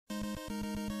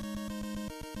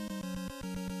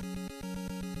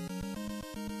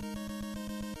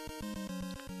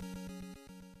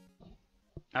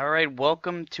Alright,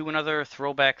 welcome to another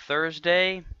Throwback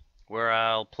Thursday, where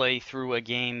I'll play through a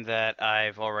game that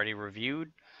I've already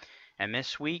reviewed. And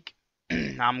this week,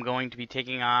 I'm going to be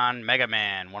taking on Mega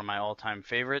Man, one of my all-time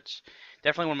favorites.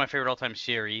 Definitely one of my favorite all-time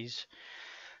series,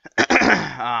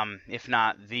 if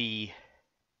not the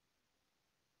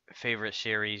favorite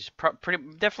series.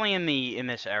 Definitely in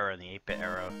this era, in the 8-bit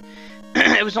era.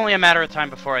 It was only a matter of time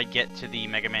before I get to the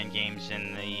Mega Man games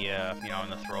in the in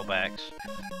the throwbacks.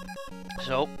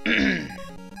 So,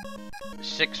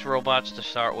 6 robots to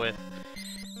start with.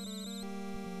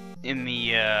 In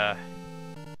the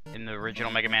original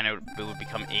Mega Man, it would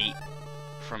become 8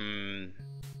 from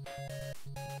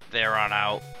there on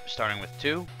out, starting with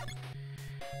 2.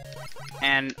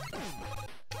 And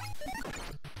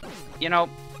you know,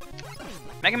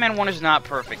 Mega Man 1 is not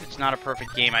perfect. It's not a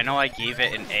perfect game. I know I gave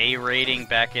it an A rating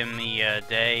back in the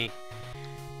day,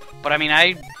 but I mean,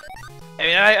 I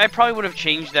probably would have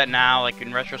changed that now. Like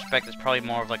in retrospect, it's probably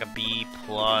more of like a B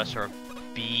plus or a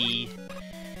B,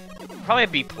 probably a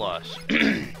B plus.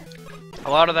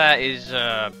 A lot of that is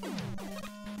the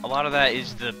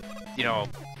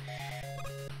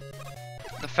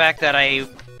the fact that I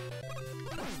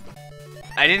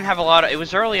didn't have a lot of. It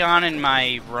was early on in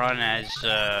my run as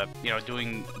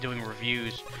doing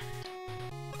reviews,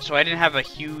 so I didn't have a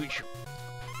huge.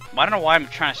 I don't know why I'm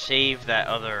trying to save that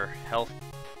other health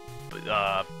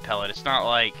pellet. It's not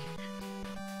like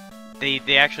they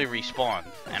actually respawn,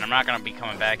 and I'm not gonna be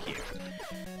coming back here.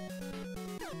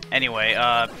 Anyway,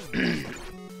 I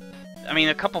mean,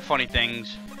 a couple funny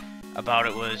things about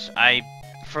it was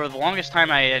for the longest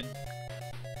time I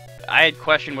had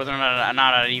questioned whether or not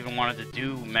I even wanted to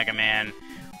do Mega Man,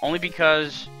 only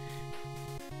because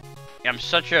I'm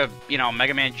such a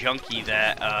Mega Man junkie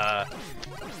that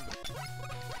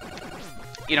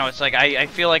it's like I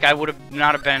feel like I would have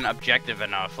not have been objective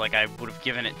enough. Like I would have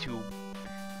given it too.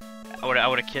 I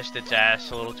would have kissed its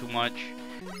ass a little too much.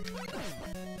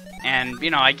 And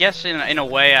I guess in a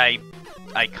way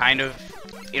I kind of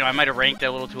I might have ranked it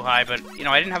a little too high, but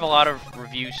I didn't have a lot of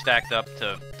reviews stacked up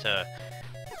to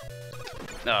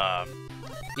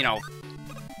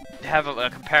have a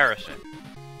comparison.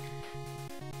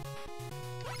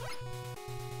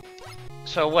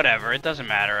 So whatever, it doesn't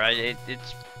matter.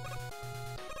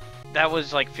 That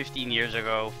was like 15 years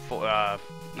ago.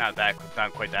 Not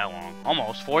quite that long.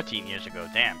 Almost 14 years ago.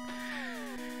 Damn.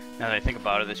 Now that I think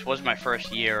about it, this was my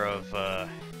first year of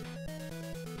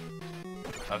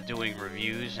doing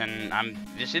reviews, and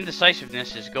this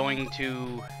indecisiveness is going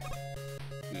to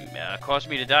cause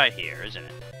me to die here, isn't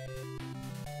it?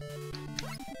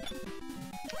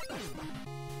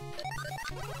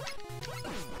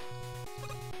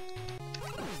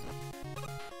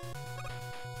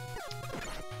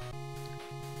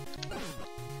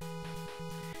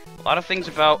 A lot of things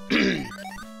about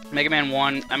Mega Man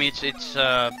 1. I mean, it's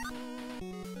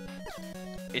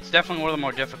definitely one of the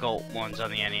more difficult ones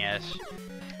on the NES.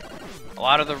 A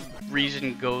lot of the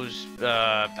reason goes,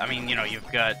 I mean,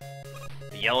 you've got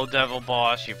the Yellow Devil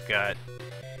boss, you've got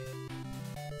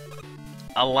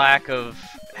a lack of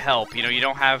help. You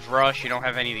don't have Rush, you don't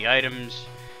have any of the items,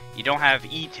 you don't have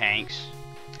E-tanks.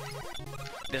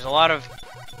 There's a lot of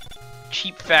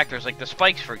cheap factors, like the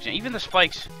spikes, for example. Even the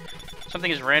spikes,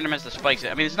 something as random as the spikes.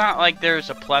 I mean, it's not like there's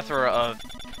a plethora of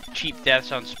cheap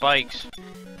deaths on spikes,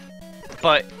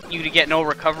 but you get no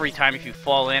recovery time if you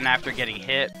fall in after getting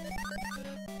hit.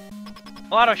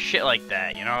 A lot of shit like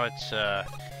that,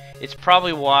 it's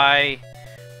probably why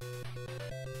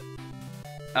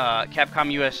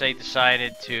Capcom USA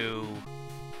decided to,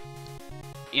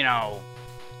 I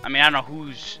mean, I don't know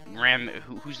whose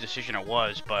decision it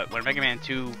was, but when Mega Man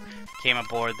 2 came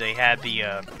aboard, they had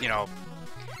the,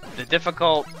 the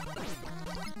difficult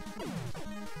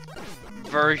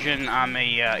version on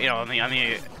the, on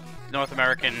the North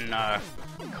American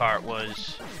cart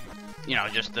was,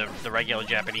 just the regular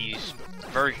Japanese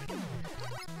version.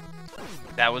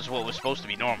 That was what was supposed to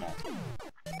be normal.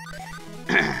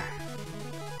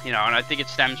 And I think it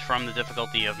stems from the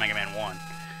difficulty of Mega Man 1.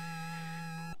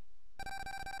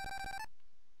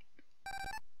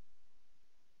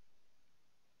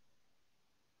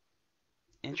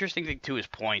 Interesting thing too is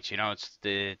points.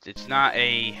 It's not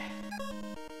a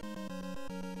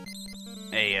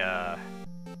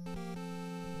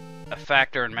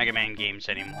factor in Mega Man games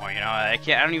anymore. I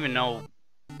don't even know.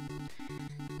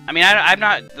 I mean, I'm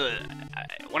not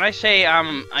when I say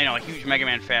I'm a huge Mega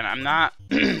Man fan, I'm not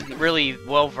really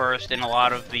well versed in a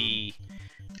lot of the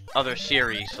other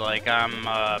series. Like a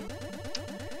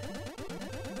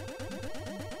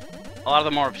lot of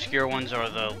the more obscure ones are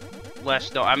the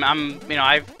less known.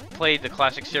 I've played the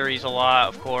classic series a lot,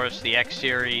 of course, the X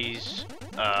series,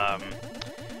 the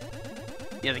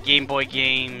Game Boy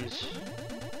games,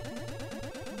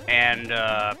 and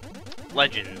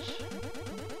Legends.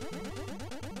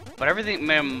 But everything,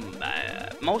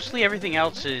 mostly everything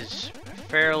else is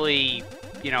fairly,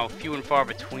 few and far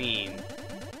between.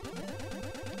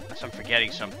 Unless I'm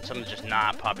forgetting something's just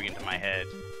not popping into my head.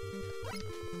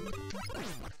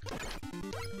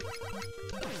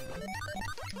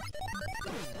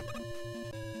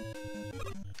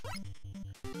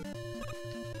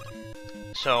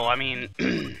 So, I mean,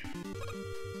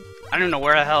 I don't know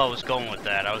where the hell I was going with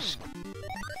that. I was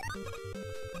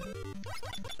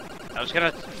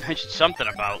gonna mention something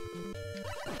about,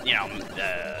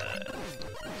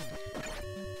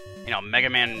 Mega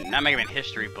Man, not Mega Man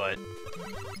history, but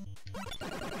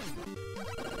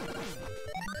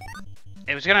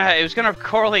it was gonna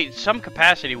correlate some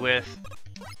capacity with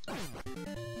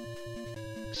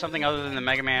something other than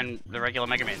the regular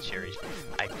Mega Man series.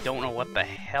 I don't know what the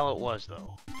hell it was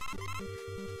though.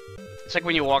 It's like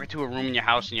when you walk into a room in your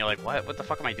house and you're like, what the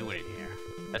fuck am I doing in here?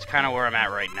 That's kind of where I'm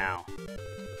at right now.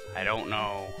 I don't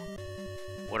know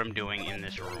what I'm doing in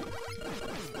this room.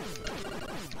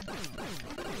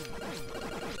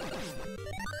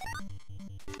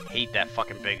 Hate that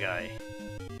fucking big guy.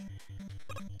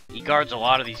 He guards a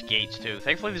lot of these gates too.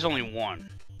 Thankfully there's only one.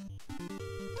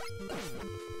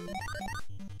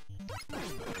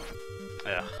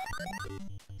 Ugh.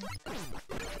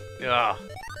 Ugh.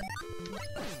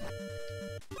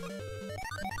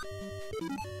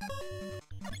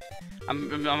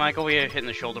 I'm like over here hitting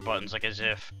the shoulder buttons like as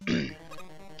if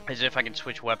I can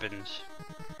switch weapons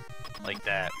like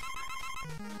that.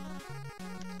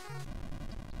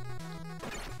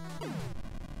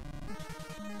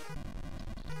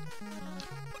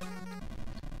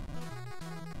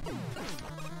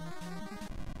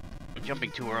 I'm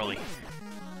jumping too early.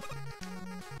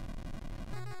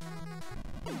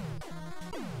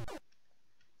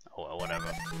 Oh well,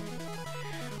 whatever.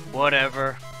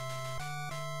 Whatever.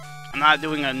 I'm not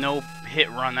doing a no-hit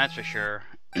run, that's for sure.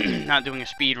 Not doing a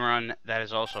speed run, that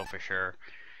is also for sure.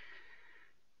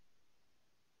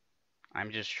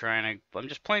 I'm just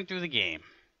playing through the game.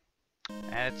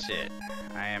 That's it.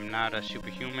 I am not a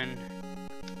superhuman.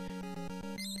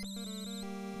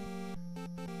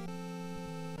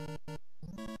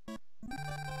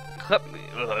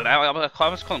 I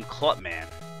almost call him Clutman.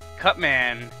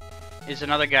 Cutman is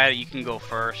another guy that you can go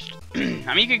first.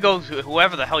 I mean, you can go to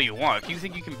whoever the hell you want. If you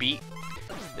think you can beat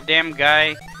the damn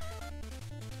guy,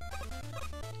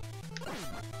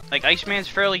 like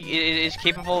Iceman's is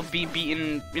capable of being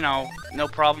beaten, no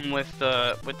problem with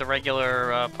the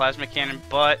regular plasma cannon.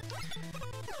 But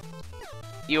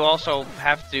you also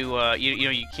have to,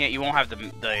 you won't have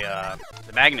the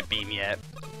magnet beam yet,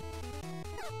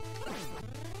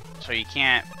 so you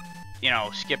can't,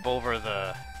 skip over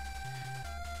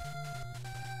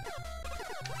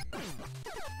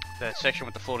that section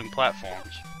with the floating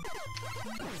platforms.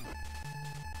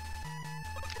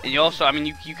 And you also, I mean,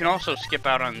 you can also skip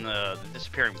out on the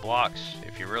disappearing blocks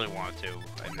if you really wanted to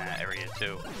in that area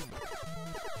too.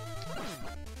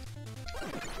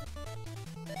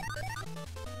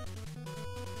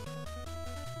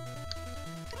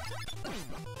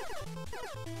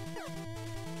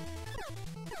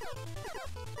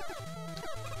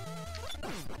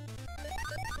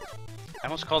 I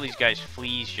almost call these guys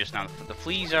fleas just now. The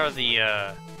fleas are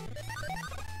the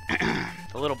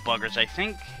the little buggers. I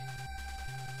think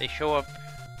they show up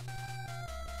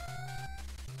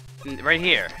right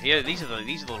here. Yeah, these are the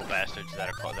little bastards that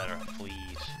are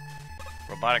fleas.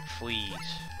 Robotic fleas.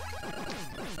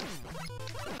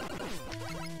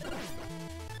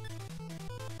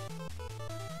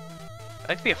 I'd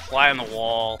like to be a fly on the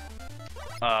wall.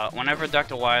 Whenever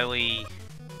Dr. Wily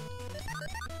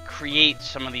create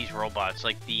some of these robots,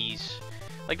 like the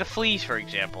fleas, for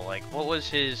example. Like, what was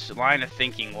his line of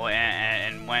thinking,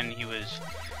 and when he was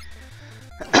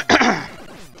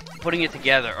putting it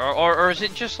together, or is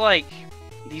it just like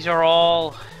these are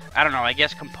all, I don't know, I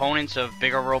guess components of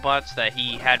bigger robots that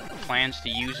he had plans to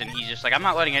use, and he's just like, I'm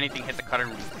not letting anything hit the cutting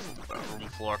room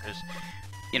floor, because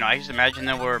I just imagine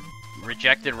there were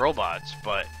rejected robots,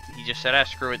 but he just said,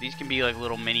 screw it, these can be like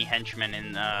little mini henchmen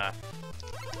in that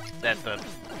the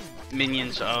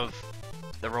minions of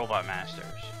the Robot Masters.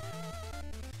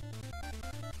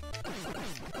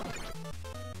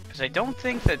 Because I don't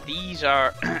think that these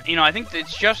are, I think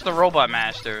it's just the Robot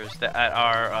Masters that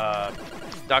are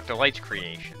Dr. Light's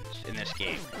creations in this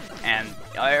game. And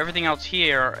everything else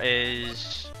here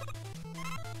is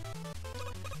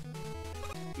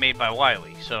made by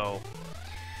Wily, so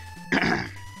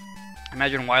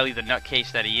imagine Wily, the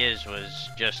nutcase that he is, was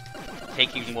just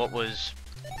taking what was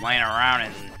laying around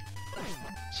and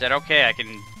said, okay, I can,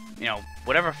 you know,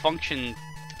 whatever function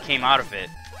came out of it.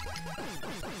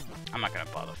 I'm not gonna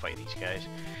bother fighting these guys.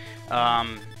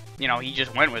 You know, he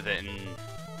just went with it and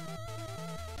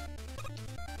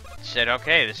said,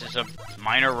 okay, this is a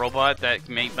minor robot that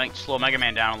might slow Mega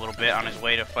Man down a little bit on his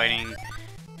way to fighting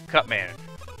Cutman,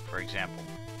 for example.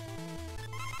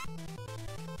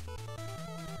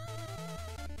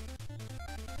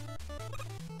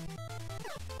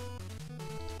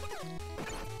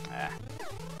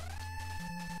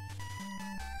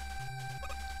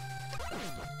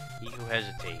 He who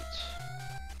hesitates.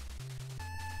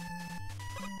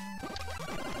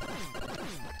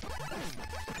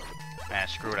 Ah,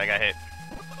 screw it, I got hit.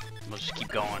 We'll just keep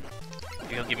going.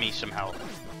 Maybe he'll give me some help.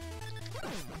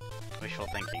 Wishful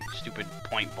thinking. Stupid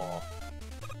point ball.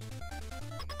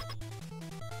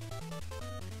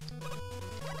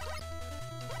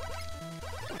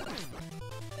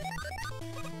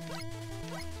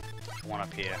 There's one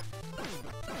up here.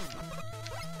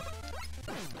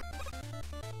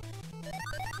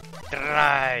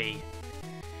 Try.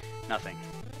 Nothing.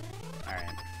 Alright.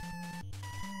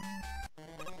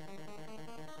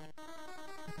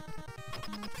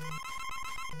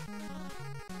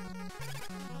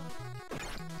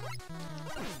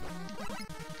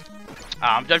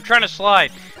 I'm trying to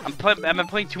slide. I've been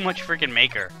playing too much freaking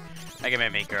Maker. Mega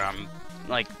Man Maker. I'm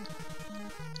like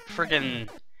freaking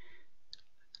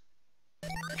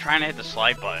trying to hit the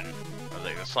slide button or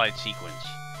the slide sequence.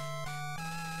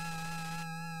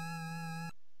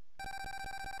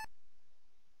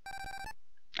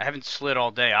 I haven't slid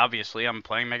all day, obviously. I'm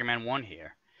playing Mega Man 1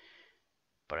 here.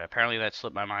 But apparently that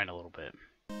slipped my mind a little bit.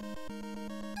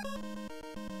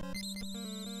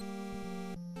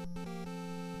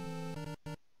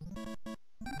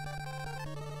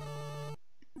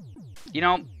 You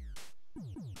know,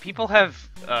 people have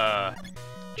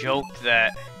joked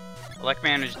that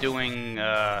Elecman is doing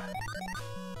the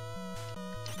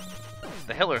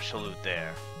Hitler salute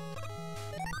there.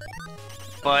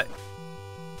 But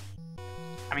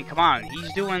I mean, come on,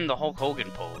 he's doing the Hulk Hogan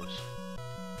pose.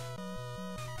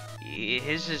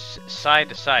 His is side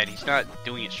to side, he's not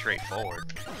doing it straight forward.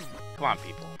 Come on,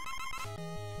 people.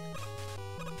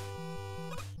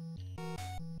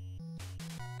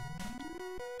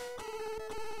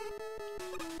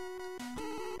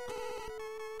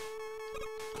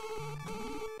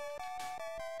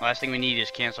 Last thing we need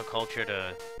is cancel culture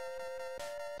to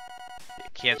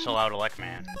cancel out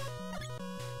Elecman.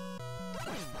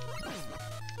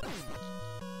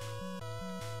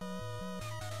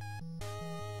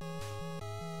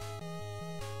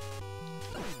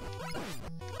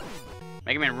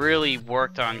 Mega Man really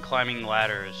worked on climbing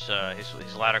ladders,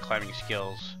 his ladder climbing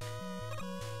skills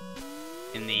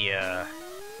in the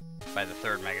by the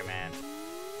third Mega Man.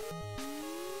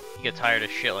 He got tired of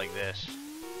shit like this.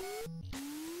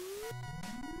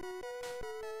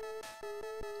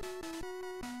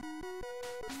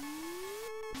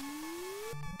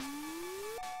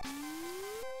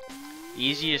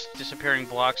 Easiest disappearing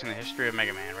blocks in the history of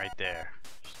Mega Man, right there.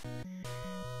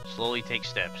 Slowly take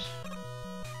steps.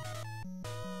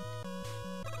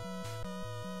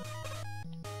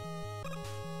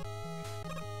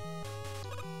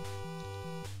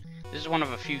 This is one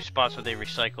of a few spots where they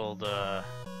recycled the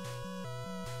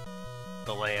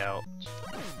layout.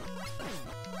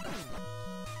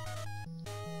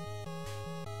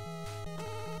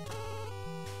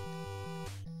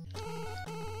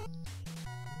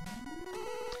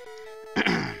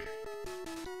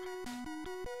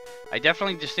 I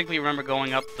definitely distinctly remember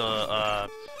going up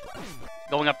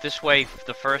this way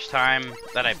the first time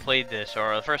that I played this,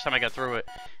 or the first time I got through it,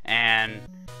 and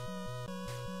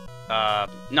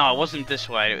no, it wasn't this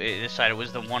way. This side, it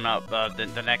was the one up,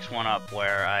 the next one up,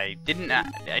 where I did not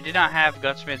have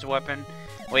Gutsman's weapon.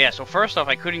 Well, yeah. So first off,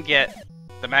 I couldn't get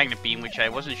the magnet beam, which I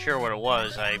wasn't sure what it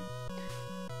was. I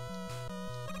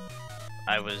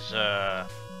was,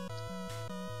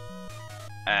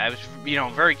 you know,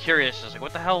 very curious. I was like,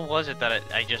 what the hell was it that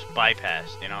I just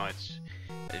bypassed? You know, it's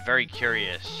very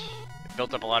curious. It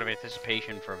built up a lot of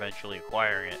anticipation for eventually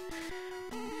acquiring it.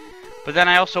 But then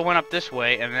I also went up this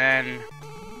way, and then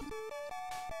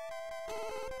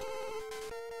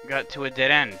got to a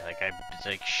dead end. Like, it's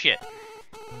like, shit.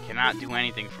 Cannot do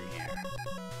anything from here.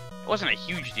 It wasn't a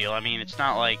huge deal. I mean, it's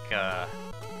not like, can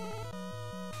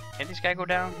this guy go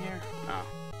down here? No.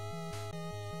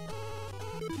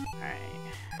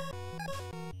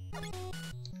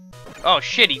 Oh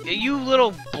shit! You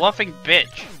little bluffing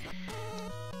bitch!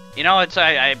 You know, it's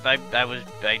I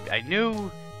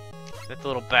knew that the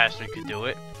little bastard could do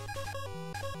it.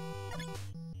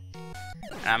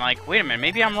 And I'm like, wait a minute,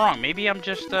 maybe I'm wrong. Maybe I'm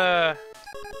just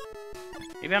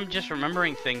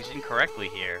remembering things incorrectly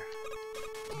here.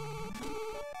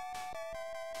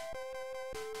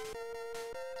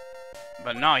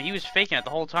 But no, he was faking it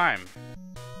the whole time.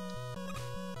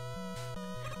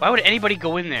 Why would anybody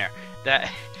go in there?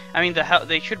 I mean,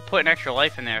 they should put an extra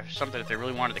life in there for something if they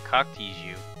really wanted to cock tease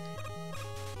you.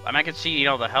 I mean, I could see, you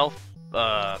know, the health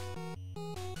ball,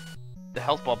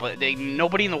 but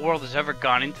nobody in the world has ever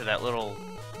gone into that little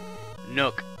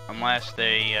nook unless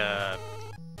they,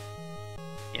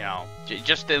 you know,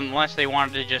 just unless they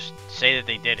wanted to just say that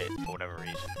they did it for whatever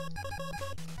reason.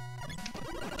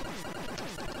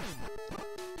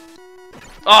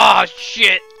 Oh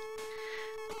shit!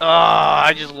 Oh,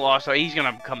 I just lost. Oh, he's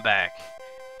gonna come back.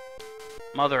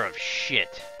 Mother of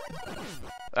shit.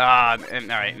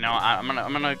 And alright, no, I'm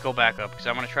gonna go back up because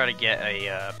I'm gonna try to get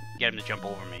him to jump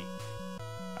over me.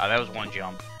 That was one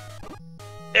jump.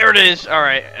 There it is. All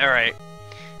right.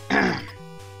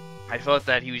 I thought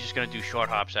that he was just gonna do short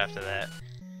hops after that.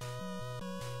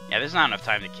 Yeah, there's not enough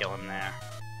time to kill him there.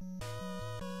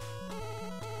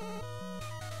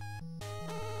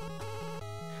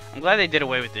 I'm glad they did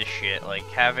away with this shit, like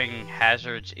having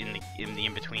hazards in the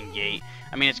in-between gate.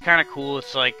 I mean, it's kind of cool.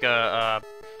 It's like you know,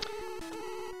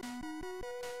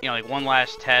 like one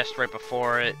last test right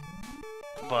before it.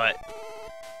 But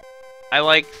I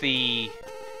like the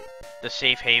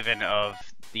safe haven of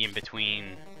the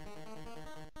in-between,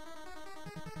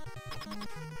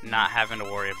 not having to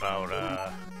worry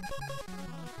about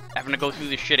having to go through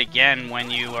this shit again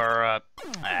when you are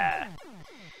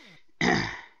that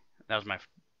was my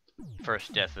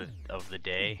first death of the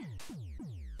day.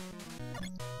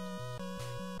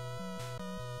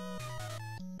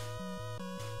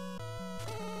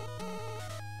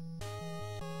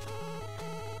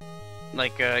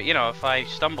 Like, you know, if I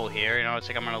stumble here, you know, it's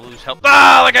like I'm gonna lose health.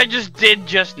 Ah, like I just did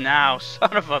just now,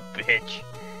 son of a bitch.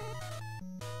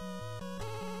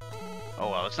 Oh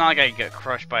well, it's not like I get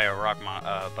crushed by a rock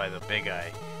by the big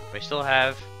guy. But I still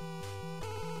have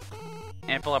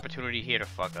ample opportunity here to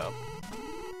fuck up.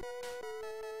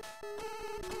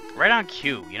 Right on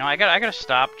cue, you know, I gotta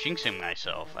stop jinxing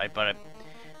myself. But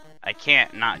I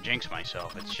can't not jinx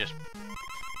myself. It's just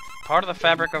part of the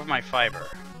fabric of my fiber.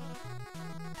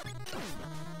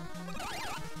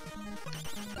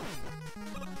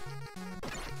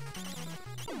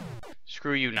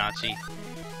 Screw you, Nazi.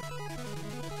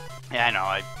 Yeah, I know,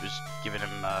 I was giving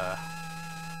him, I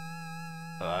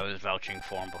was vouching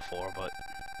for him before, but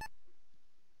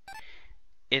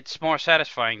it's more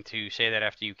satisfying to say that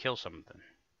after you kill something.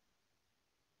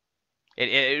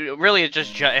 It really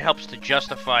it helps to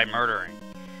justify murdering.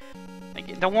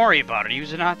 Like, don't worry about it, he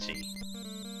was a Nazi.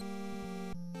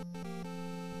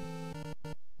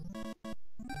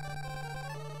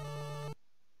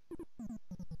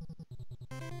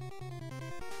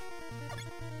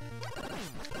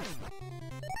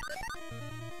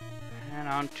 And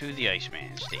on to the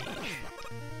Iceman stage.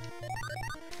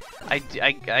 I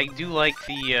do like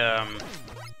the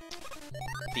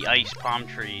ice palm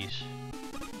trees.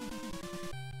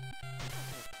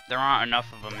 There aren't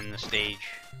enough of them in the stage.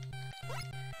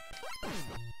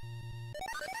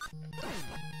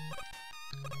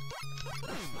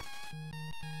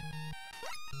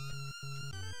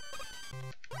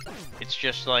 It's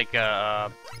just like, I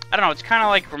don't know, it's kind of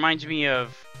like, reminds me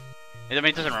of, I mean,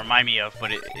 it doesn't remind me of,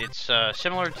 but it's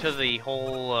similar to the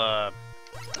whole,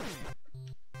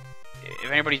 if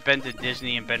anybody's been to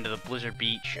Disney and been to the Blizzard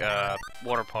Beach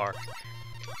water park,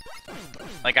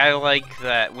 like, I like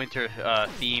that winter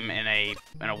theme in a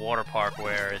water park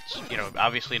where it's, you know,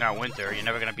 obviously not winter. You're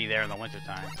never gonna be there in the winter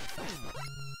time,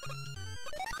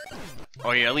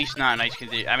 or you're at least not in ice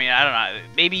conditions. I mean, I don't know.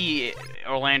 Maybe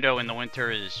Orlando in the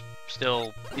winter is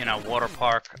still, you know, water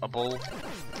park-able.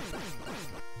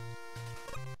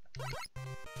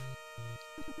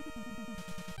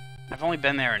 I've only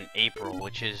been there in April,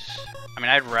 which is, I mean,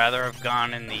 I'd rather have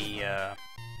gone in the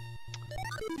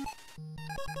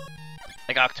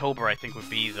like October, I think would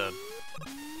be the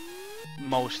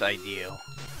most ideal.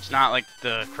 It's not like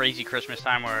the crazy Christmas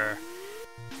time where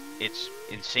it's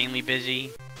insanely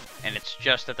busy and it's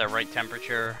just at the right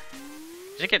temperature.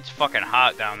 'Cause it gets fucking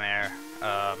hot down there,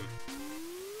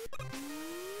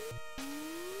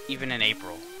 even in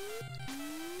April.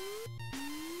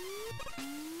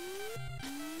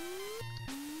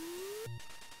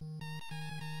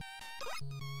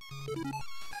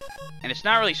 And it's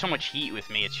not really so much heat with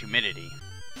me, it's humidity.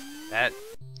 That,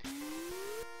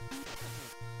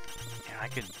 yeah, I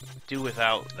could do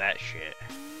without that shit.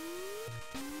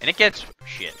 And it gets,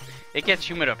 shit, it gets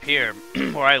humid up here,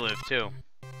 where I live too,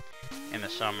 in the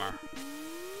summer.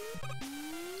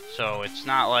 So it's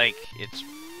not like it's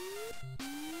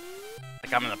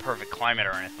like I'm in the perfect climate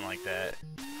or anything like that.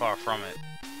 Far from it.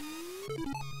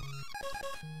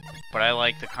 But I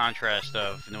like the contrast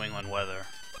of New England weather.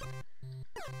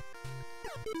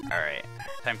 Alright,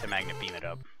 time to magnet beam it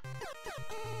up.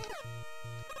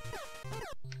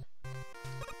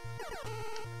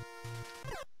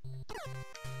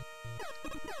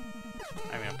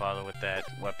 I'm gonna bother with that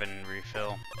weapon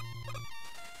refill.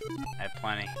 I have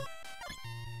plenty.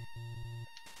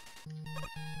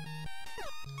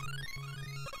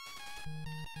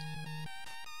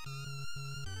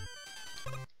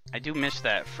 I do miss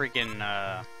that freaking,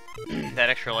 that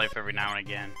extra life every now and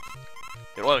again.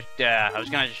 Well, I was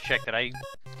gonna just check that I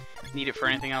need it for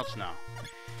anything else? No.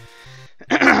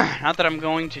 Not that I'm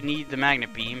going to need the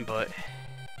magnet beam, but...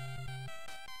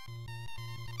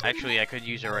 Actually, I could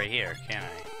use it right here, can't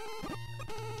I?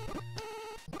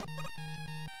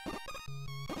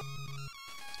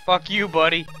 Fuck you,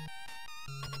 buddy!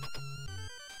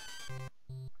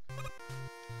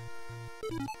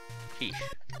 Sheesh.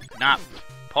 Not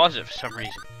pause it for some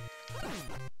reason.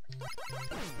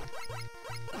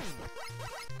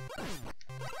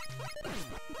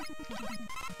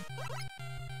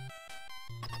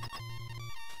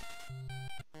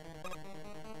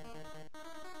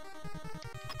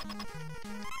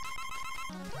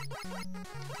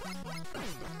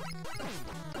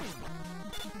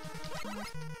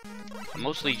 I'm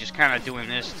mostly just kind of doing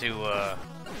this to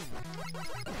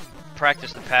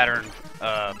practice the pattern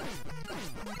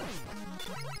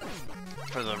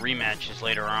for the rematches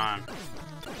later on.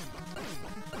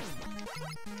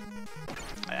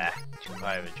 Ah, too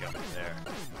high of a jump there.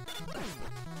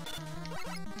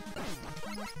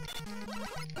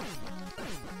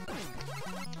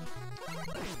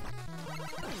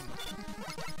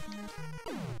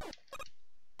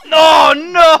 No,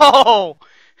 no!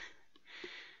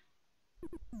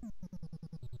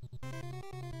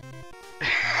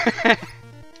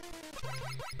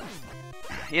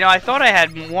 You know, I thought I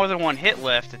had more than one hit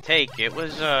left to take. It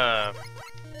was,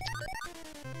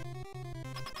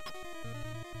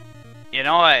 you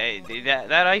know,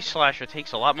 that Ice Slasher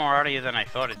takes a lot more out of you than I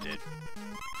thought it did.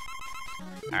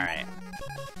 Alright.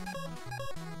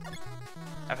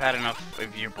 I've had enough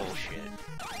of your bullshit.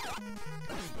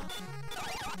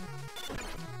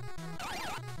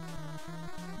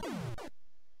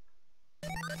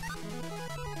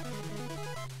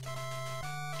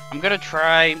 I'm gonna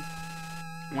try,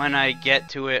 when I get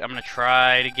to it, I'm gonna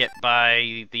try to get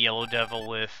by the Yellow Devil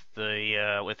with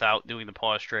the, without doing the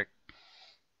pause trick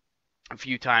a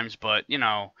few times, but, you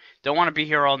know, don't want to be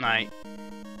here all night.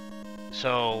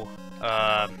 So,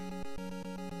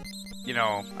 you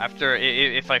know, after,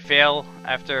 if I fail,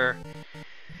 after,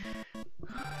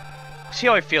 see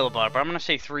how I feel about it, but I'm gonna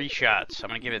say 3 shots. I'm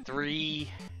gonna give it 3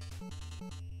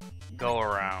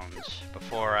 go-arounds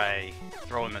before I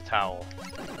throw in the towel.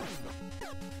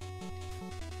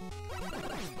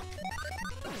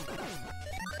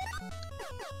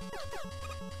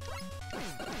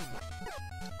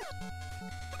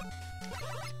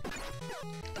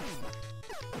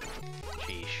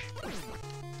 Sheesh.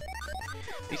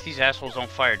 At least these assholes don't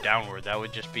fire downward. That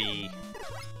would just be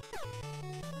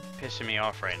pissing me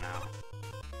off right now.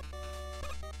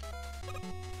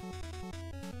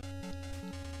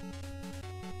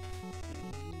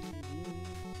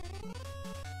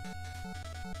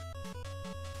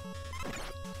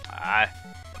 I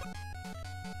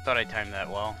thought I timed that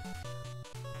well.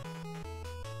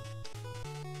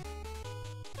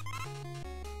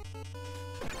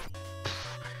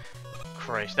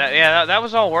 Christ, that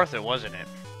was all worth it, wasn't it?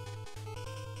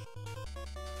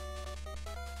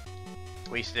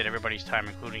 Wasted everybody's time,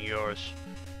 including yours.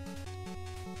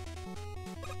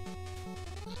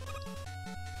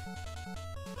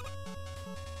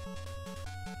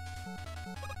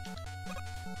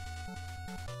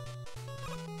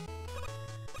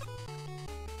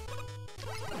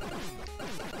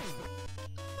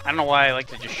 I don't know why I like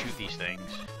to just shoot these things.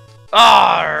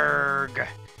 Arrgh!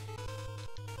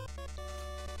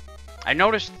 I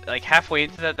noticed, like, halfway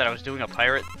into that I was doing a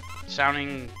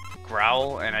pirate-sounding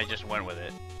growl, and I just went with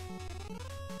it.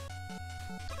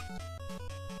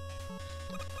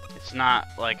 It's not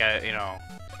like you know,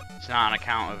 it's not on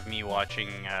account of me watching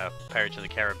Pirates of the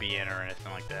Caribbean or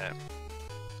anything like that.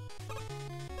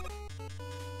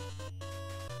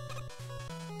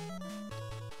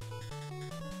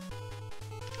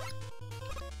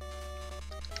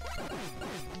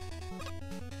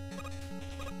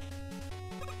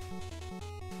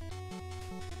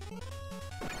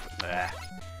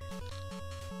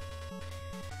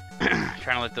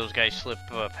 Trying to let those guys slip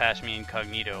past me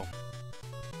incognito.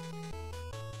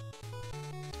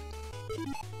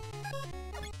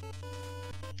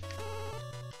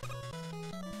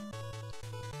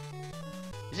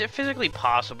 it physically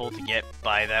possible to get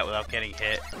by that without getting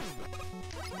hit?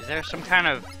 Is there some kind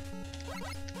of...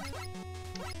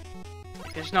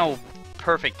 There's no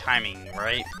perfect timing,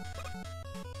 right?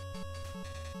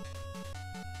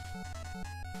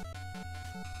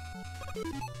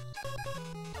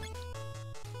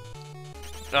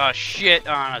 Oh, shit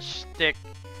on a stick.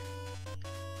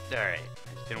 Alright.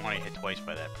 I just didn't want to hit twice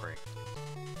by that prick.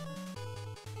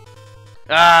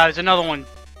 Ah, there's another one.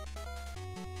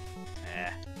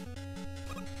 Yeah.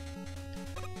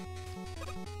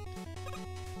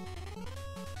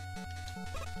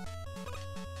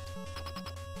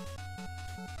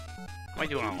 What am I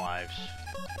doing on lives?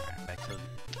 Alright, back to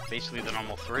basically the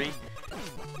normal 3.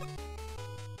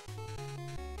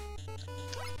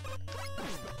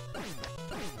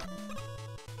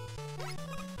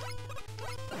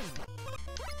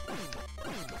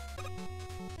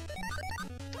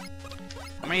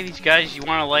 How many of these guys you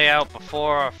want to lay out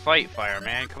before a fight,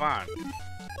 Fireman? Come on.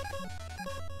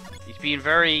 He's being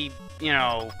very, you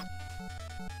know,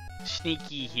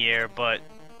 sneaky here, but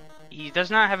he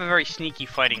does not have a very sneaky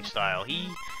fighting style. He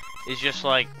is just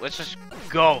like, let's just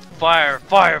go. Fire,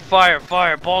 fire, fire,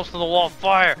 fire. Balls to the wall,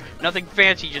 fire. Nothing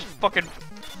fancy, just fucking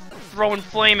throwing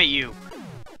flame at you.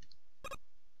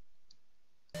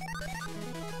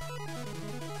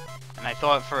 And I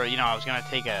thought for, you know, I was going to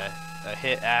take a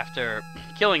hit after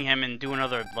killing him and do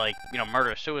another, like, you know,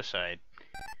 murder-suicide.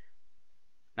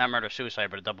 Not murder-suicide,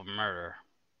 but a double murder.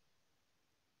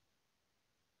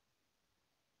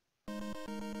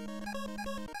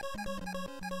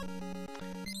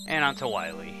 And on to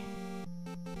Wily.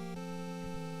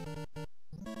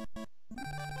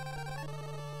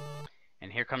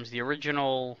 And here comes the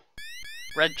original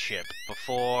red chip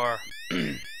before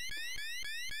the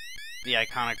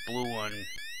iconic blue one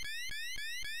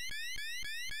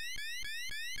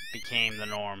became the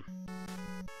norm.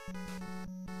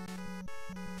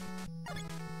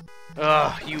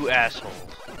 Ugh, you asshole.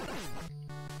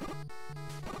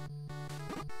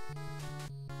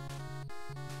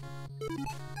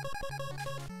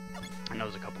 I know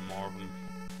there's a couple more of them.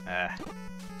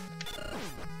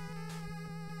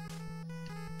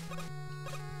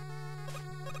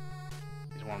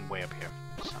 There's one way up here.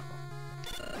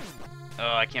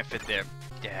 Oh, I can't fit there.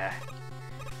 Yeah.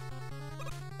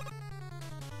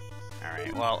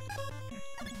 Alright, well.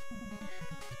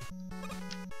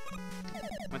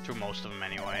 Went through most of them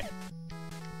anyway.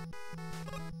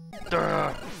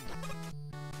 Duh.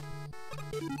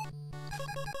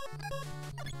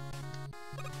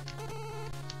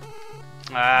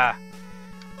 Ah.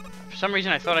 For some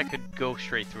reason I thought I could go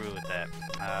straight through with that.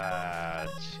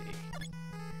 Let's see.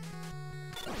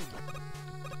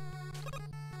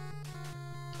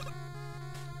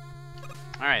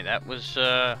 Alright, that was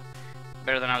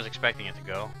better than I was expecting it to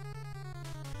go.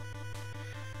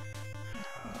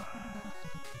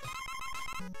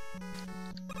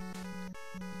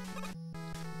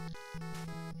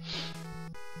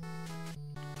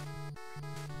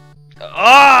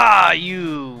 Ah,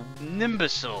 you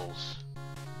nimbucles!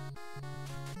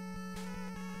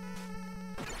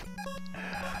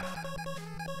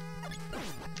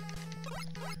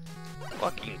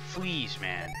 Fucking fleas,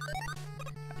 man.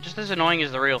 Just as annoying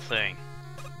as the real thing.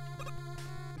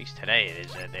 At least today it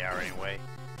is, they are anyway.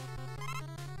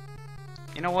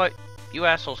 You know what? You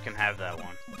assholes can have that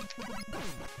one.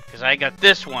 Because I got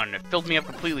this one. It filled me up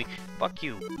completely. Fuck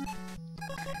you.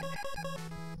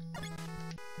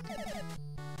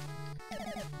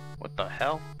 What the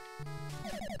hell?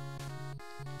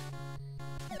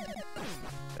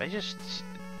 Did I just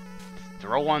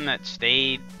throw one that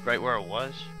stayed right where it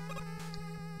was?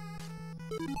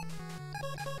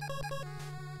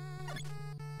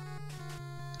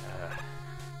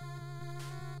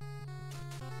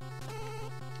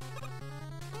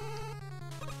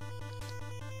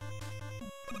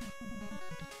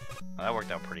 Well, that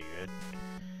worked out pretty good.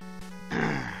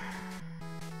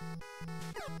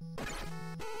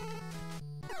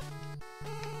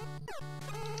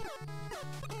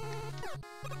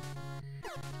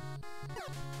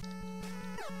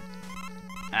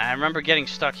 I remember getting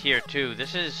stuck here too.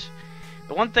 This is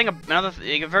the one thing. A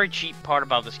very cheap part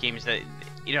about this game is that,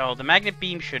 you know, the magnet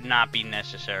beam should not be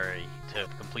necessary to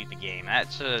complete the game.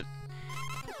 That's a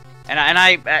And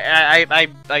I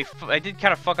did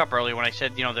kind of fuck up earlier when I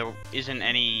said, you know, there isn't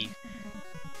any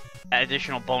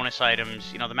additional bonus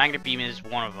items. You know, the magnet beam is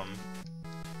one of them.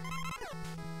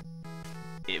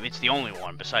 It's the only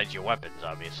one besides your weapons,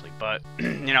 obviously. But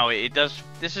you know, it does.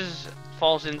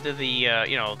 Falls into the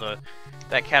you know,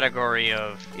 that category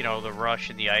of, you know, the rush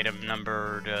and the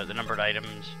the numbered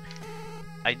items.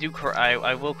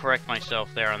 I will correct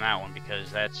myself there on that one,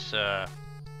 because that's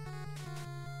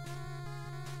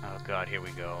Oh god, here we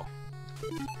go.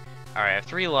 Alright, I have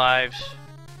 3 lives.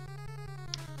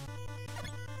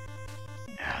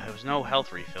 There was no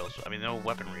health refills. I mean, no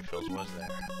weapon refills, was there?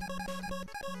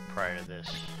 Prior to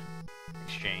this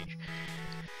exchange.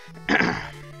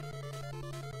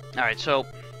 Alright, so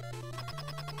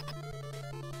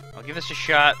I'll give this a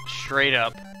shot straight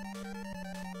up.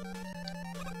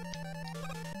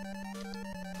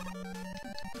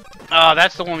 Oh,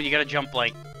 that's the one where you gotta jump,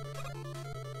 like...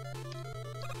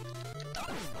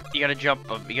 You gotta jump,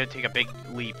 you gotta take a big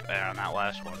leap on that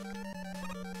last one.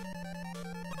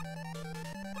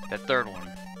 That third one.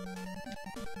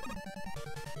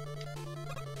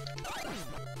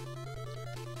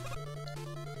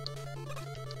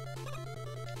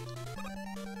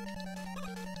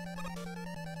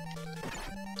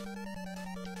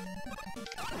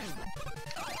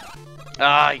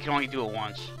 Ah, you can only do it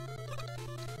once.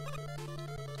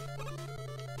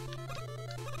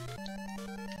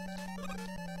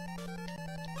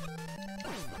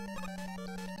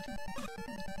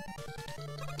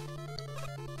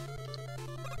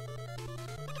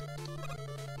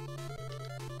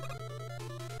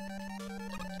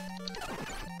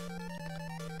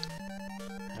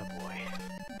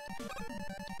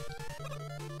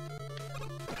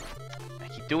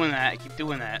 Doing that, I keep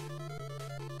doing that.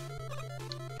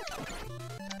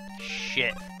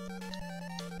 Shit.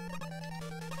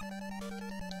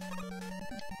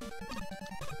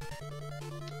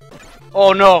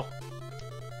 Oh no!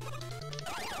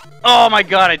 Oh my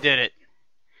god, I did it!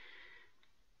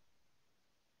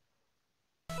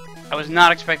 I was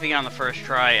not expecting it on the first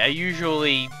try. I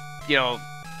usually, you know,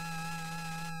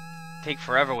 take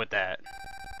forever with that.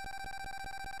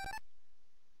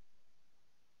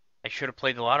 I should have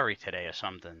played the lottery today or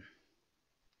something.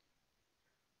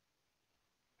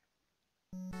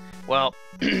 Well,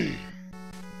 now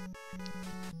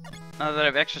that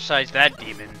I've exercised that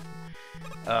demon,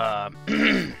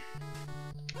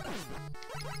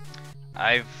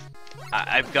 I've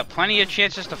got plenty of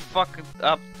chances to fuck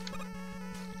up.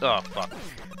 Oh fuck!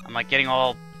 I'm like getting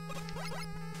all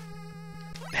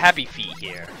happy feet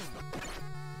here.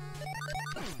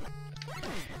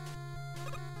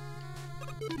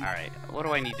 Alright, what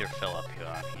do I need to fill up here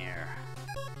on here?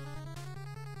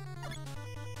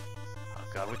 Oh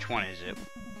god, which one is it?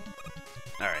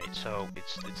 Alright, so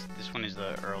it's this one is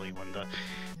the early one.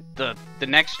 The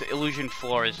next illusion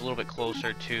floor is a little bit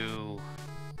closer to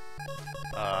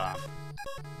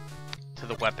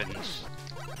the weapons.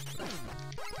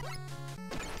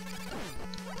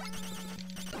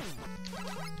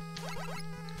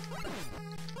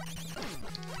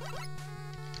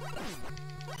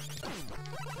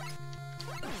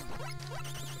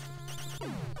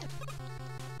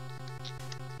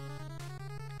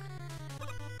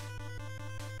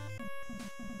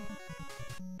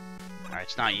 Alright,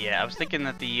 it's not yet. I was thinking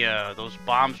that the those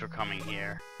bombs were coming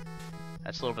here.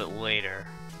 That's a little bit later.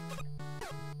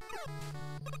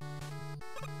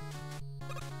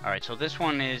 Alright, so this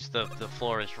one is the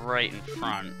floor is right in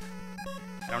front.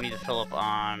 I don't need to fill up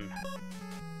on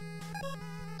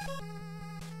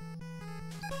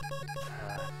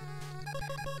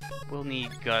we'll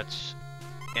need guts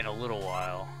in a little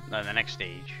while. No, the next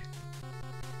stage.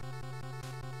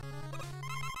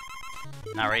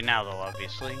 Not right now though,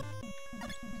 obviously.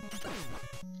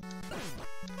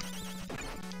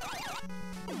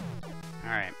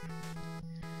 Alright.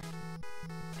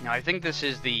 Now I think this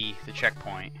is the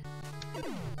checkpoint.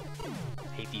 I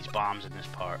hate these bombs in this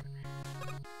part.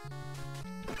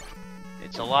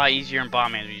 It's a lot easier in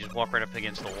Bomb Man, you just walk right up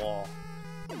against the wall.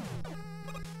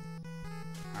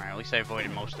 Alright, at least I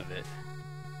avoided most of it.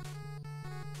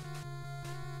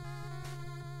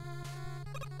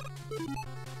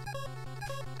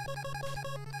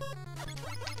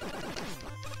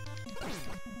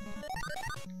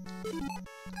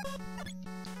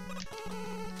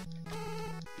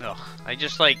 Ugh, I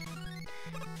just like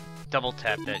double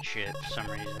tap that shit for some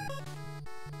reason.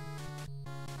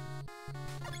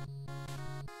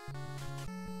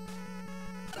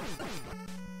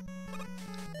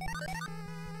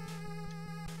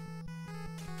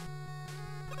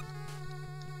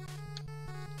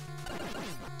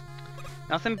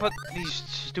 Nothing but these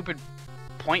stupid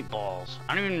point balls.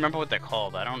 I don't even remember what they're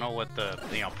called. I don't know what the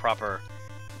proper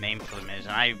name for them is,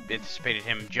 and I anticipated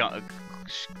him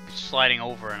sliding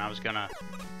over, and I was gonna.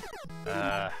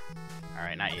 All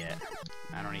right, not yet.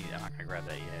 I'm not gonna grab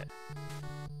that yet.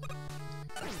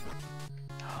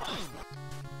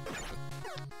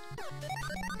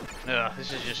 Ugh,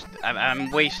 this is just.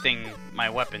 I'm wasting my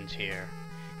weapons here,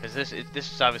 because this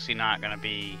is obviously not gonna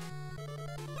be.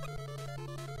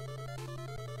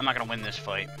 I'm not gonna win this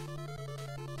fight.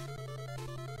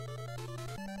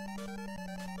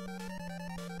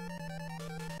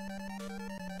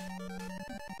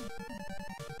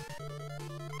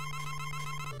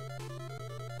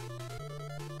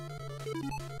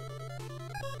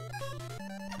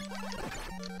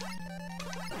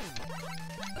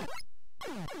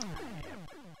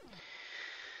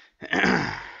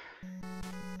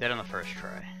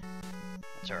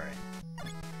 That's alright.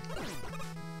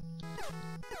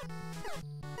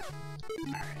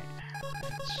 Alright.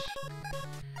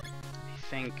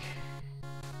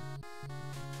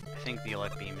 I think the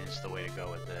elect beam is the way to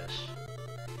go with this.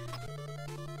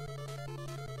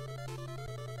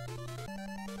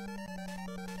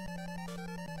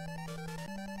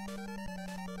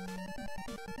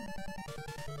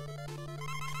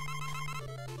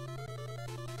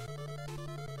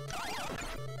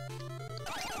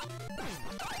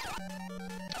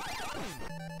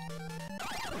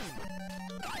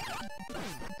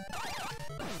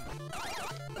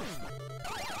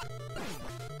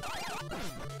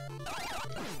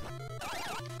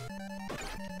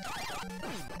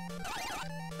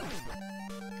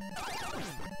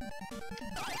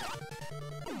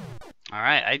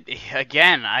 Alright,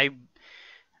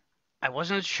 I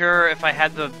wasn't sure if I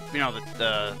had the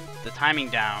timing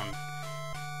down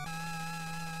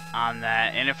on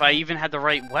that, and if I even had the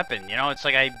right weapon. It's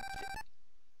like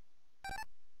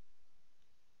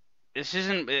this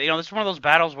isn't, this is one of those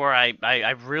battles where I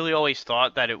really always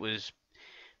thought that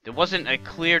there wasn't a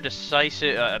clear,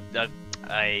 decisive,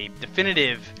 a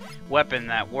definitive weapon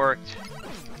that worked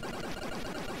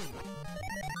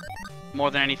more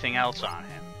than anything else on him.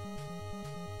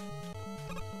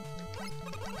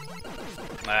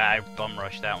 I bum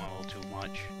rushed that one a little too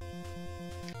much.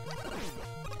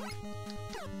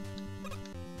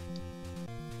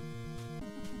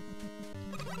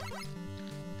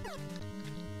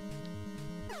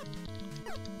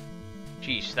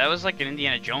 Jeez, that was like an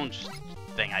Indiana Jones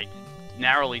thing. I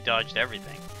narrowly dodged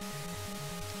everything.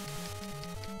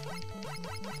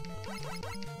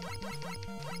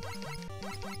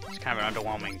 It's kind of an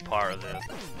underwhelming part of the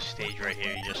stage right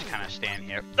here. You just kind of stand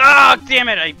here. Ah, oh, damn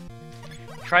it! I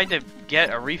tried to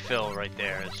get a refill right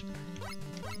there.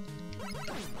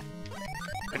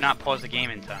 Could not pause the game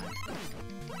in time.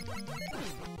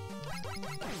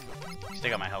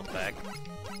 Still got my health back.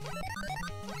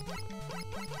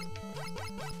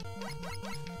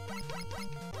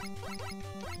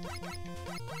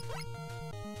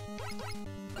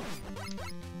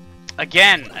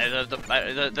 Again,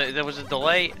 there was a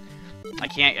delay. I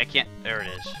can't. There it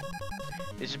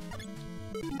is.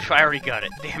 I already got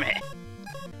it. Damn it.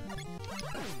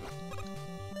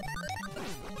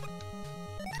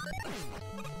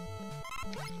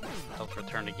 Health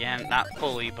returned again. Not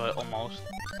fully, but almost.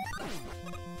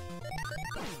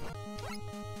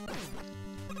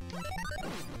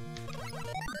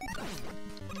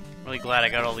 Really glad I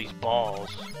got all these balls.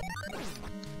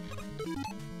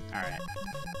 Alright.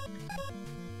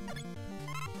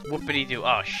 Whoopity-doo.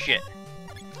 Oh, shit.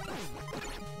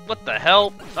 What the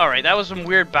hell? Alright, that was some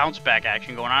weird bounce back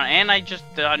action going on, and I just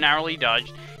narrowly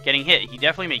dodged getting hit. He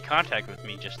definitely made contact with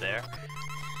me just there.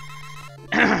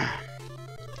 Alright,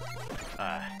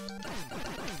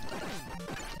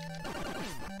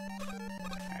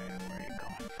 where are you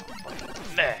going from,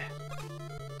 buddy? There.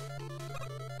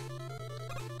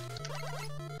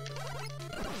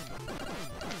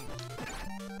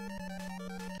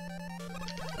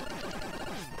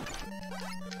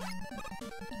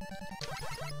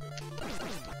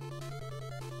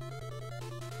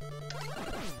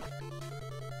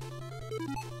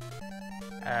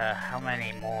 How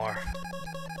many more?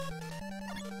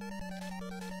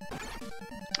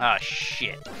 Ah,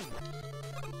 shit. Did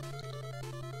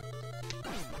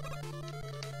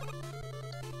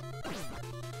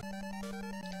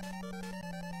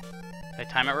I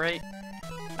time it right?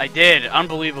 I did.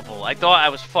 Unbelievable. I thought I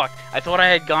was fucked. I thought I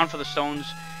had gone for the stones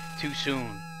too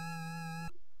soon.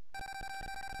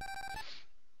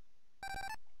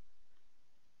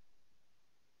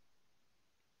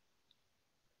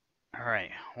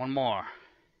 Alright, one more.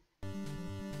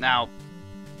 Now,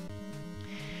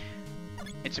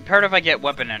 it's imperative I get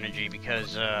weapon energy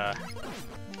because, and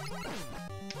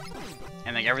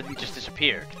like everything just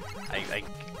disappeared.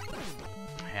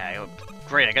 Yeah,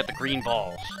 great, I got the green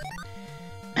balls.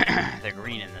 They're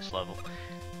green in this level.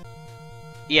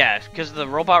 Yeah, because the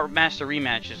Robot Master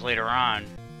rematches later on.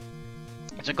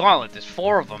 It's a gauntlet, there's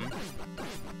 4 of them.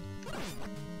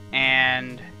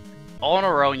 And all in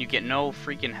a row, and you get no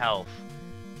freaking health.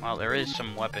 Well, there is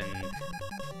some weapon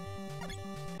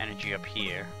energy up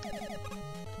here.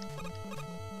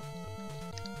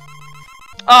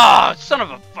 Oh, son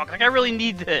of a fuck! Like I really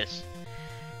need this.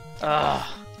 Ugh,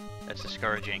 that's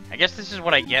discouraging. I guess this is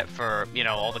what I get for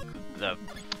all the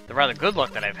rather good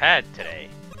luck that I've had today.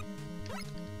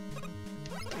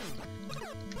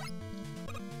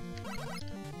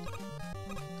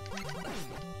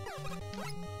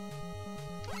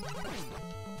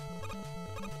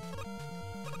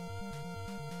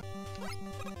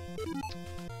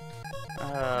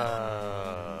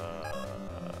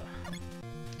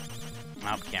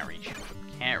 can't reach him.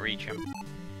 Can't reach him.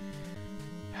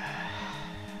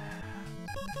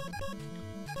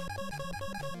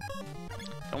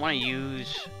 Don't want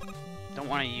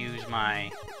to use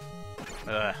my.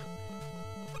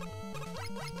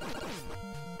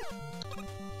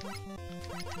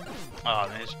 Oh,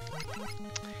 there's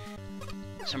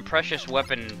some precious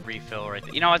weapon refill right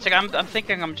there. You know, it's like I'm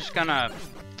thinking I'm just gonna.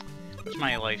 What's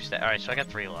my life stat? All right, so I got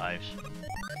 3 lives.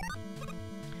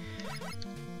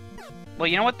 Well,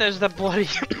 you know what? There's the bloody.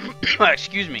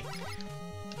 Excuse me.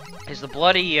 There's the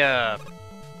bloody. I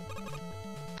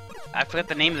forgot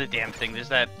the name of the damn thing. There's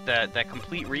that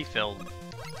complete refill.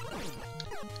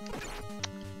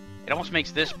 It almost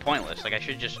makes this pointless. Like I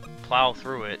should just plow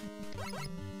through it.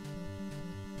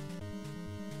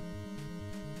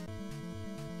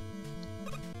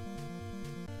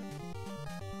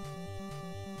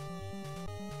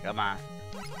 Come on.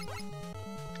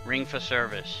 Ring for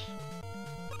service.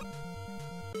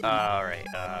 Alright,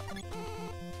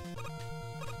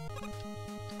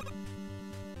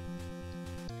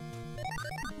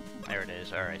 there it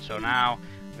is. Alright, so now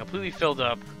I'm completely filled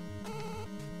up.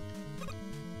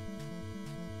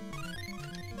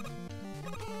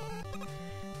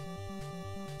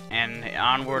 And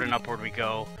onward and upward we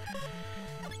go.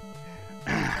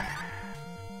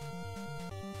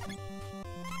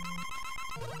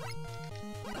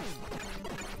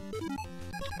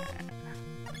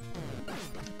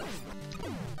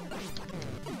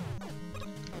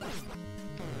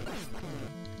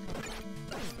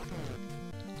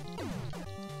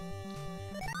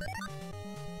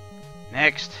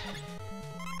 Next.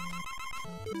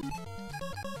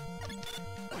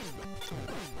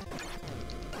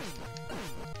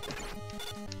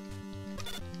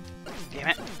 Damn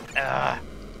it.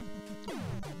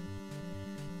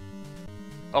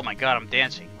 Oh my god, I'm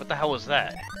dancing. What the hell was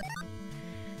that?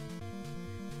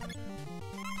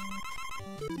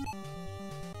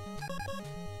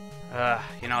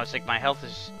 You know, it's like my health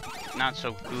is not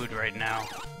so good right now.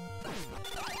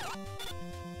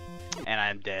 And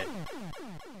I'm dead.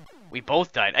 We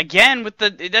both died. Again, with the...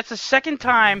 That's the second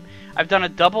time I've done a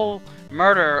double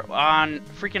murder on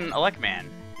freaking Elecman.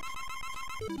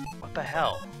 What the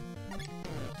hell?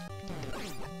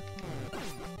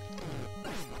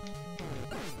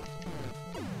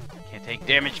 Can't take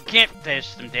damage. Can't... There's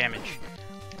some damage.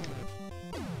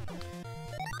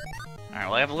 Alright,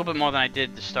 well I have a little bit more than I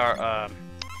did to start,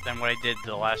 than what I did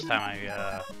the last time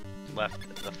I,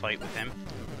 left the fight with him.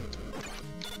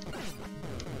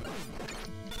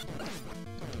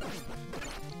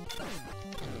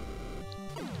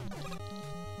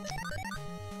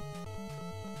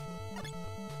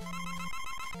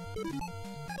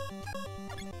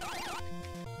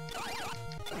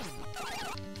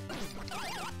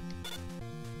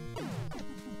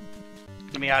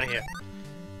 Get me out of here.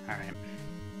 Alright.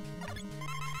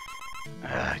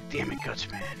 Damn it, Guts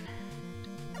Man.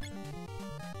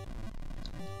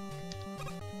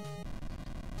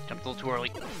 Jumped a little too early.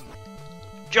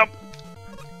 Jump!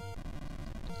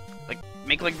 Like,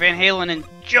 make like Van Halen and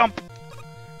jump!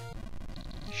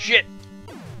 Shit!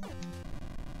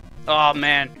 Oh,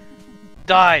 man.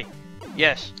 Die!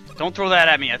 Yes. Don't throw that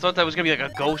at me. I thought that was gonna be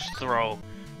like a ghost throw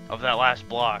of that last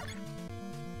block.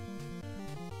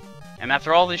 And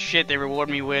after all this shit, they reward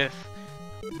me with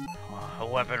a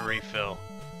weapon refill.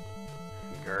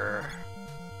 Grr.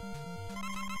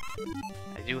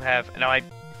 I do have... Now, I'm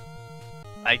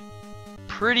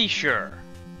pretty sure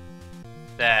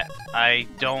that I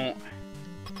don't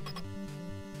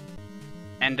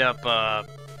end up,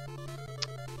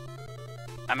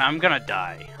 I'm gonna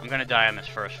die. I'm gonna die on this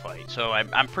first fight. So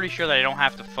I'm pretty sure that I don't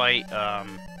have to fight,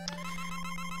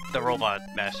 the Robot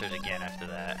Masters again after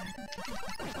that.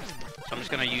 So I'm just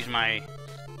gonna use my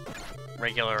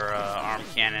regular arm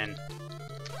cannon.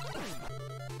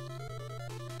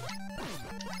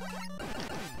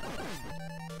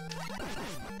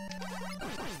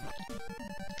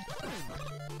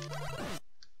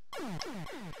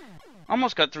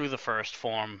 Almost got through the first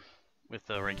form with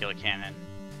the regular cannon.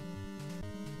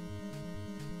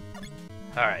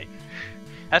 Alright.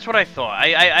 That's what I thought.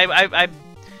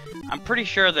 I'm pretty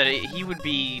sure that he would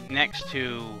be next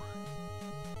to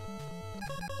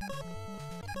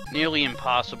nearly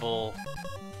impossible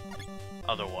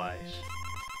otherwise.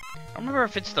 I don't remember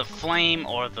if it's the flame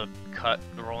or the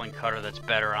rolling cutter that's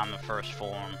better on the first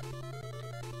form.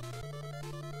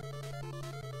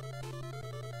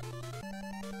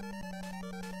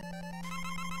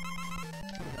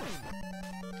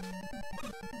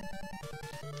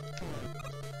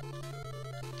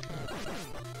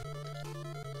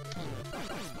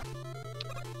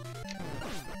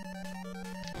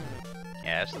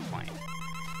 Yeah, that's the flame.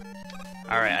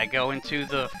 Alright, I go into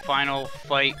the final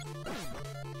fight.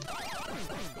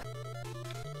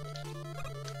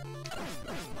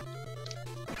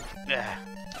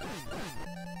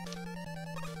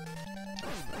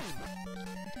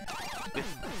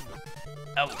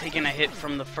 Without taking a hit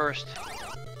from the first.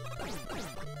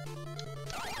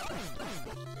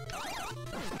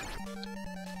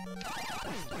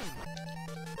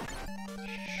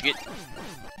 Shit.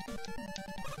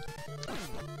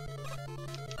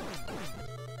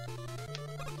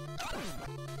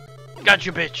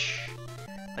 Gotcha, bitch!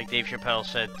 Like Dave Chappelle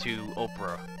said to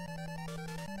Oprah.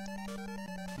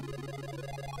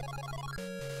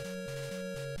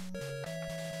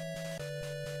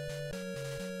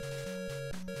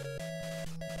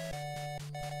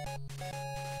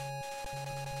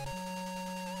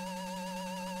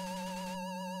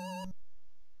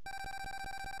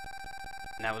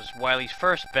 And that was Wily's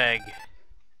first beg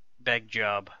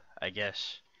job, I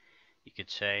guess you could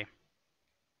say.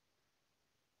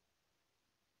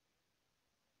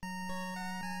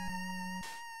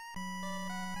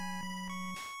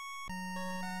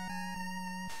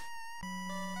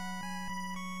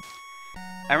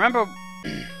 I remember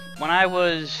when I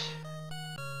was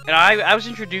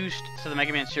introduced to the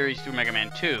Mega Man series through Mega Man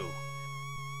 2.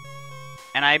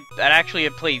 And I actually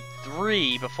had played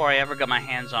 3 before I ever got my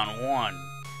hands on 1.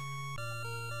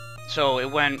 So it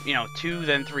went, 2,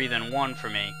 then 3, then 1 for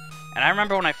me. And I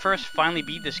remember when I first finally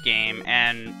beat this game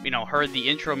and, heard the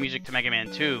intro music to Mega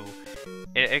Man 2,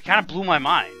 it kind of blew my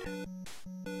mind.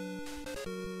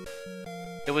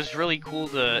 It was really cool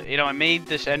to, it made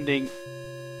this ending,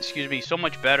 so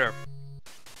much better.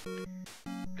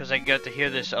 Because I got to hear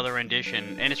this other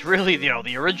rendition, and it's really, the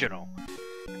original.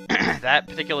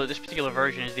 This particular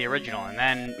version is the original, and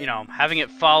then, having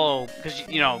it follow, because,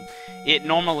 it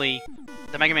normally,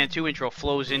 the Mega Man 2 intro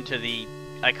flows into the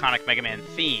iconic Mega Man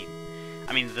theme.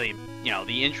 I mean,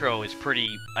 the intro is pretty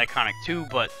iconic too,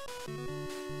 but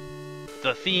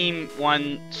the theme,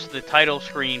 once the title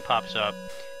screen pops up,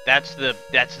 that's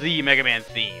the Mega Man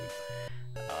theme,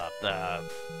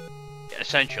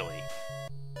 essentially.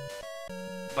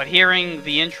 But hearing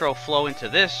the intro flow into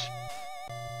this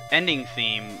ending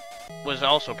theme was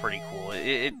also pretty cool.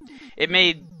 It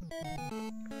made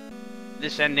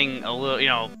this ending a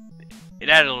little, it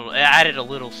added a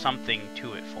little something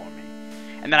to it for me.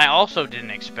 And then I also didn't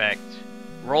expect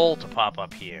Roll to pop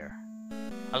up here.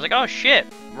 I was like, oh shit,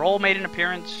 Roll made an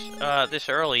appearance this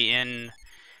early in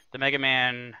the Mega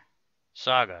Man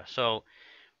saga. So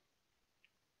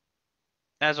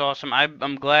that's awesome.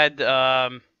 I'm glad. I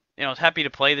was happy to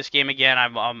play this game again.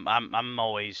 I'm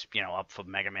always up for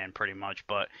Mega Man pretty much,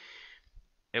 but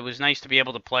it was nice to be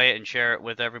able to play it and share it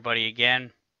with everybody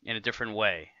again in a different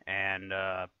way. And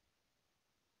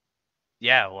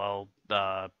yeah, well,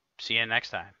 see you next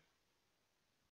time.